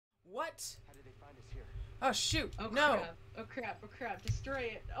What? How did they find us here? Oh shoot! Oh No. crap! Oh crap! Oh crap! Destroy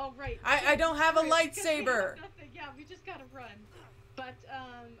it! Oh right. I don't have a Destroy it, because we have lightsaber. nothing. Yeah, we just gotta run. But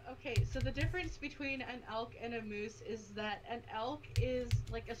okay. So the difference between an elk and a moose is that an elk is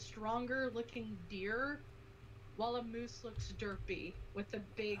like a stronger looking deer, while a moose looks derpy with a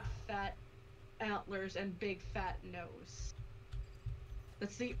big fat antlers and big fat nose.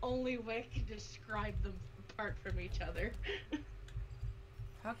 That's the only way I can describe them apart from each other.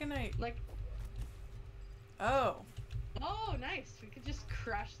 How can I? Like, Oh. oh, nice. We could just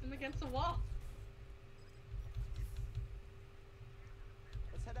crash them against a wall.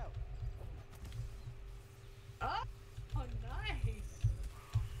 Let's head out. Oh, nice.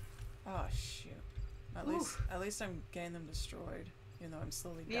 Oh shoot. At least I'm getting them destroyed, even though I'm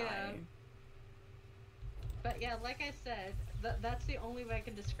slowly dying. Yeah. But yeah, like I said, that's the only way I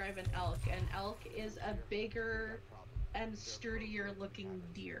can describe an elk. An elk is a bigger and sturdier looking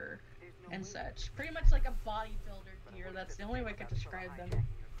deer and such. Pretty much like a bodybuilder deer. That's the only way I can describe them.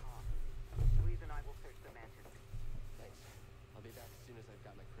 Louise and I will search the mansion. Thanks. I'll be back as soon as I've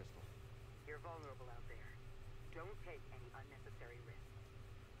got my crystal. You're vulnerable out there. Don't take any unnecessary risks.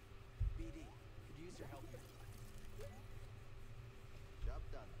 BD, could use your help here. Job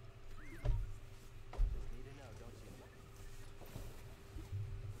done. Just need to know, don't you? What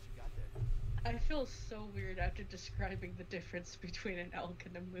you got there? I feel so weird after describing the difference between an elk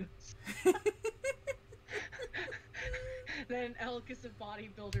and a moose. That an elk is a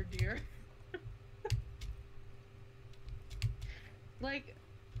bodybuilder deer. Like,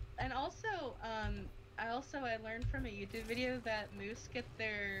 and also, I learned from a YouTube video that moose gets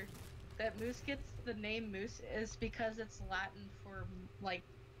the name moose is because it's Latin for like,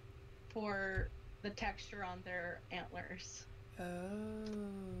 for the texture on their antlers. Oh.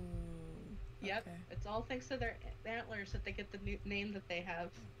 Yep, Okay. it's all thanks to their antlers that they get the new name that they have.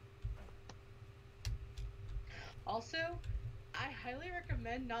 Also, I highly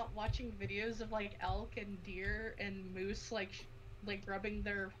recommend not watching videos of like elk and deer and moose like rubbing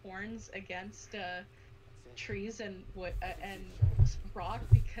their horns against trees and and rock,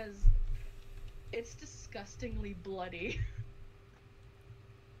 because it's disgustingly bloody.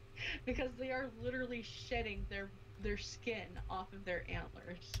 Because they are literally shedding their skin off of their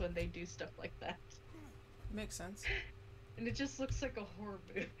antlers when they do stuff like that. Makes sense. And it just looks like a horror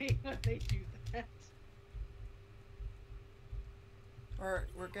movie when they do that.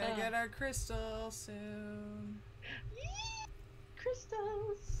 We're gonna get our crystal soon. Yee!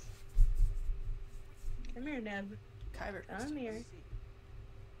 Crystals! Come here, Neb. Kyber crystals. Come here.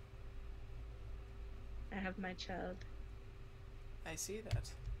 I have my child. I see that.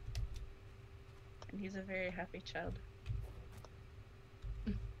 And he's a very happy child.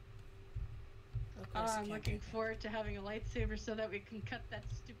 Of Oh, course I'm you looking can't. forward to having a lightsaber so that we can cut that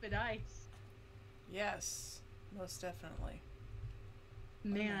stupid ice. Yes, most definitely.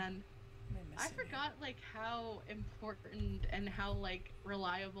 Man, Am I missing forgot like how important and how like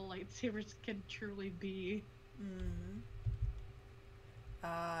reliable lightsabers can truly be. you? Mm-hmm.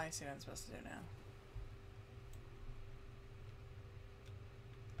 Ah, I see what I'm supposed to do now.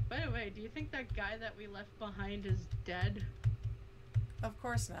 By the way, do you think that guy that we left behind is dead? Of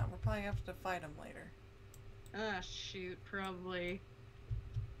course not. We'll probably have to fight him later. Ah, shoot, probably.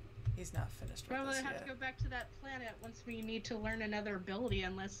 He's not finished with Probably us have yet. to go back to that planet once we need to learn another ability,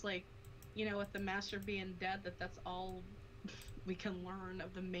 unless, like, you know, with the Master being dead, that's all we can learn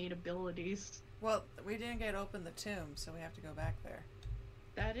of the main abilities. Well, we didn't get open the tomb, so we have to go back there.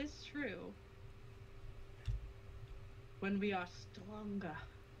 That is true. When we are stronger,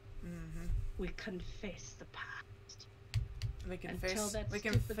 Mm-hmm. we can face the past. We can Until face. that We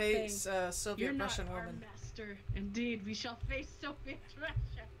can stupid face You're Soviet not Russian our woman. master. Indeed, we shall face Soviet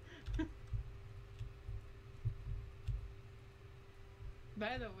Russia.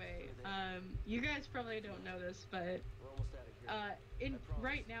 By the way, you guys probably don't know this, but We're almost out of here.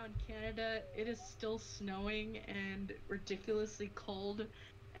 right now in Canada, it is still snowing and ridiculously cold,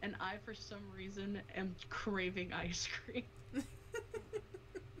 and I, for some reason, am craving ice cream.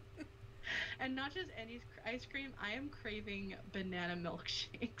 And not just any ice cream, I am craving banana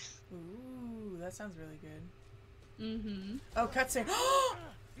milkshakes. Ooh, that sounds really good. Mm-hmm. Oh, cutscene. Oh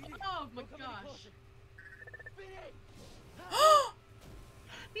my gosh.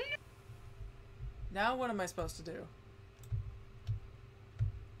 Now what am I supposed to do?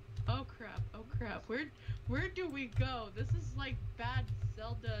 Oh crap, oh crap. Where do we go? This is like bad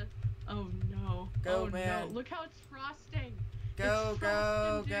Zelda. Oh no. Go, oh man. no. Look how it's frosting. Go, It's go,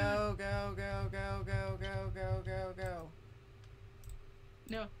 frosting, dude. go, go, go, go, go, go, go, go, go.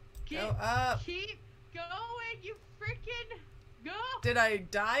 No. Go up. Keep going, you freaking Go! Did I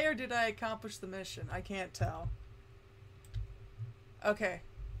die or did I accomplish the mission? I can't tell. Okay.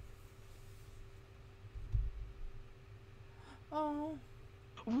 Oh.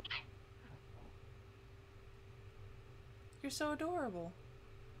 What? You're so adorable.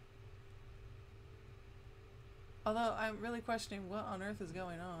 Although I'm really questioning what on earth is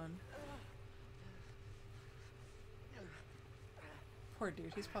going on. Poor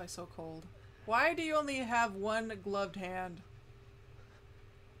dude, he's probably so cold. Why do you only have one gloved hand?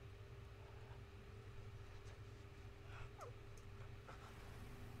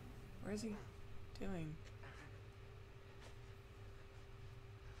 Where is he doing?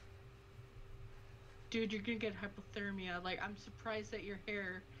 Dude, you're gonna get hypothermia. Like, I'm surprised that your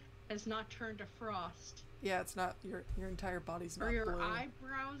hair has not turned to frost. Yeah, it's not your entire body's not Or your blue.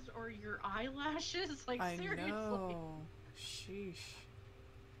 eyebrows or your eyelashes. Like, I seriously. know. Sheesh.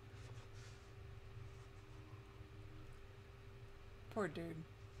 Poor dude.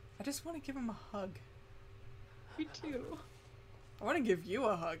 I just want to give him a hug. Me too. I want to give you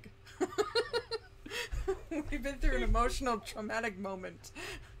a hug. We've been through an emotional, traumatic moment.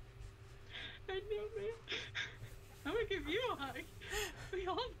 I know, man. I'm gonna give you a hug. We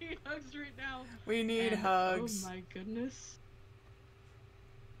all need hugs right now. We need And, hugs. Oh my goodness.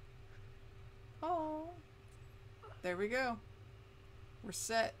 Oh. There we go. We're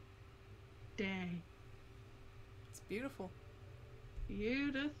set. Dang. It's beautiful.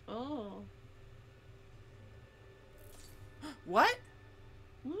 Beautiful. What?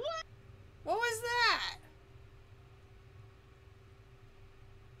 What? What was that?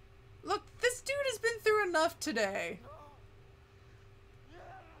 Look, this dude has been through enough today.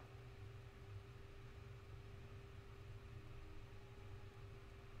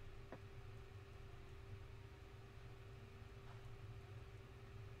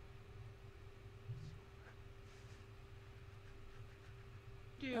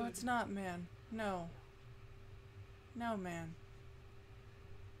 Dude. No, it's not, man. No. No, man.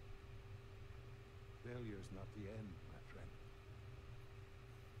 Failure's not the end, my friend.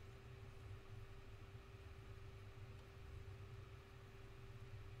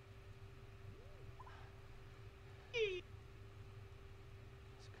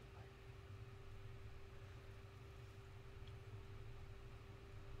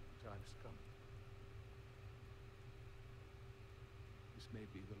 Time's come. This may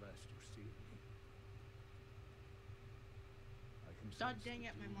be the last you see of me. I can God sense dang the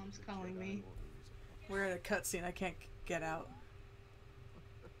it, my doom mom's the calling Jedi me. Order is upon. We're at a cutscene. I can't get out.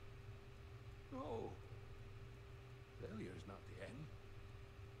 No. Failure is not the end.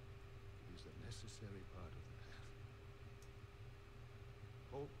 It is a necessary part of the path.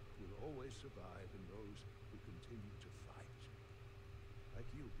 Hope will always survive in those who continue to fight. Like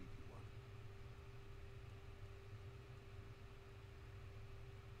you, BB-1.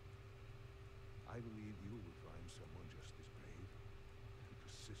 I believe you will find someone just as brave and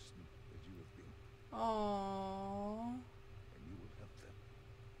persistent as you have been, Aww. and you will help them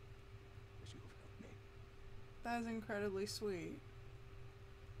as you have helped me. That is incredibly sweet.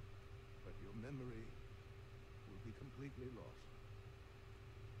 But your memory will be completely lost.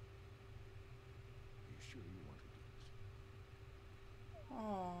 Are you sure you want to do this?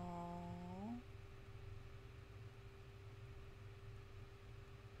 Aww.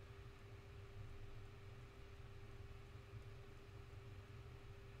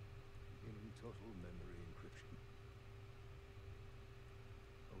 Beginning total memory encryption.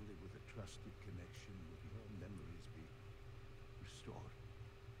 Only with a trusted connection will your memories be restored.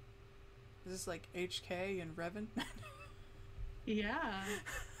 Is this like HK and Revan? Yeah. I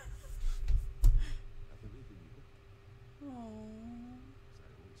believe in you, Aww. as I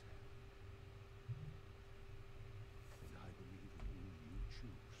always have. And I believe in who you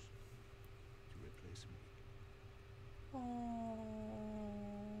choose to replace me. Aww.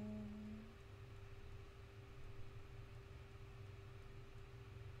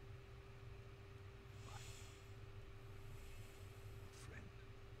 Friend.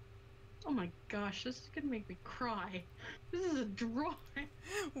 Oh my gosh, this is gonna make me cry. This is a drawing.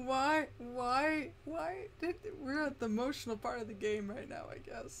 Why we're at the emotional part of the game right now, I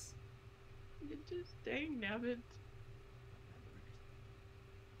guess. You just dang nabbit. Memories.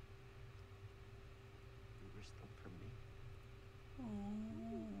 You were still for me.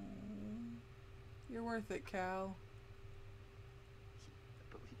 Aww. You're worth it, Cal. I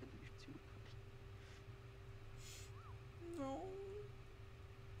believe in you too, puppy. No.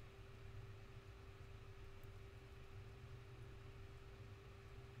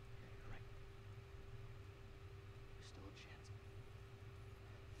 Yeah, you're right. There's still a chance.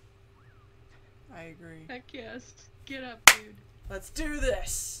 I agree. Heck yes. Get up, dude. Let's do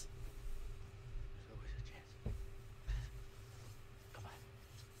this. There's always a chance. Come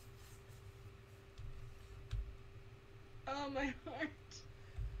on. Oh, my heart.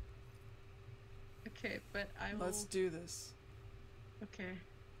 Okay, but I will... Let's do this. Okay.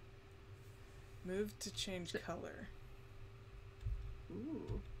 Move to change color.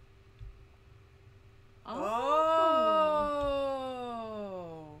 Ooh. Oh.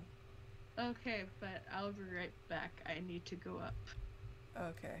 Okay, but I'll be right back. I need to go up.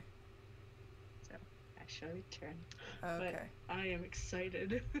 Okay. So, I shall return. Okay. But I am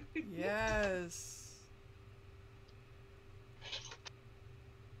excited. Yes.